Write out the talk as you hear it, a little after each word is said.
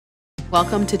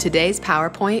Welcome to today's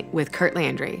PowerPoint with Curt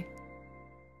Landry.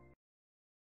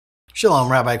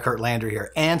 Shalom, Rabbi Curt Landry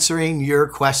here, answering your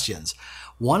questions.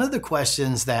 One of the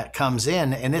questions that comes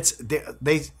in, and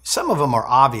some of them are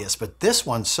obvious, but this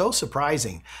one's so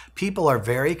surprising. People are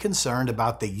very concerned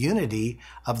about the unity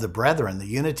of the brethren, the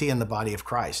unity in the body of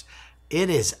Christ. It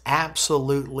is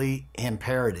absolutely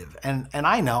imperative. And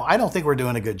I know, I don't think we're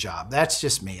doing a good job. That's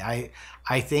just me.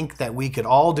 I think that we could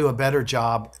all do a better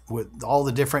job with all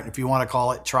the different, if you want to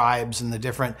call it, tribes and the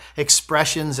different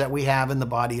expressions that we have in the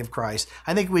body of Christ.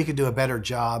 I think we could do a better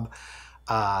job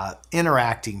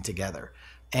interacting together.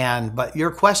 But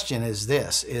your question is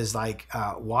this,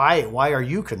 why are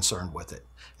you concerned with it?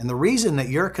 And the reason that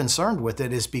you're concerned with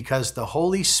it is because the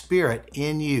Holy Spirit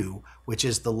in you, which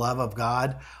is the love of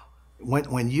God,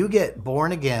 when you get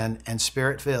born again and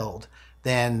Spirit-filled,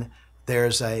 then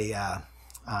there's a,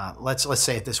 let's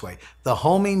say it this way, the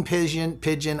homing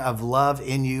pigeon of love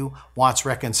in you wants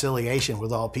reconciliation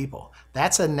with all people.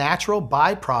 That's a natural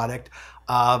byproduct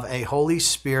of a Holy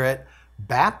Spirit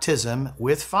baptism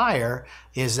with fire,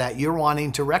 is that you're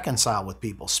wanting to reconcile with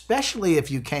people, especially if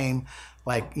you came,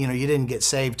 you didn't get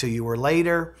saved till you were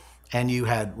later, and you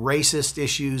had racist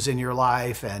issues in your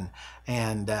life and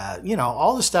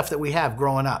all the stuff that we have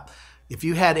growing up. If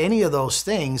you had any of those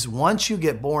things, once you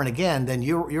get born again, then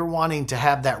you're wanting to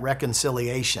have that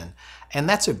reconciliation. And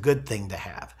that's a good thing to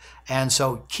have. And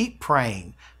so keep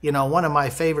praying. One of my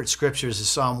favorite scriptures is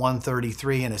Psalm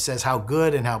 133, and it says, how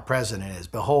good and how pleasant it is.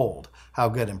 Behold, how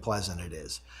good and pleasant it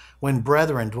is when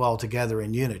brethren dwell together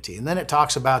in unity. And then it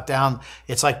talks about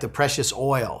it's like the precious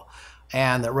oil,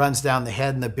 and that runs down the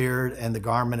head and the beard and the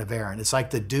garment of Aaron. It's like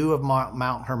the dew of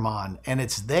Mount Hermon. And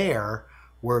it's there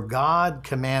where God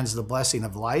commands the blessing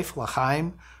of life,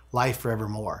 l'chaim, life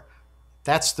forevermore.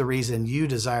 That's the reason you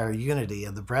desire unity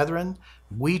of the brethren.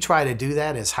 We try to do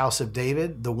that as House of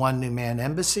David, the One New Man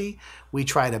Embassy. We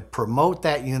try to promote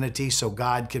that unity so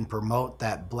God can promote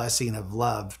that blessing of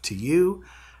love to you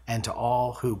and to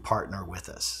all who partner with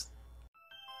us.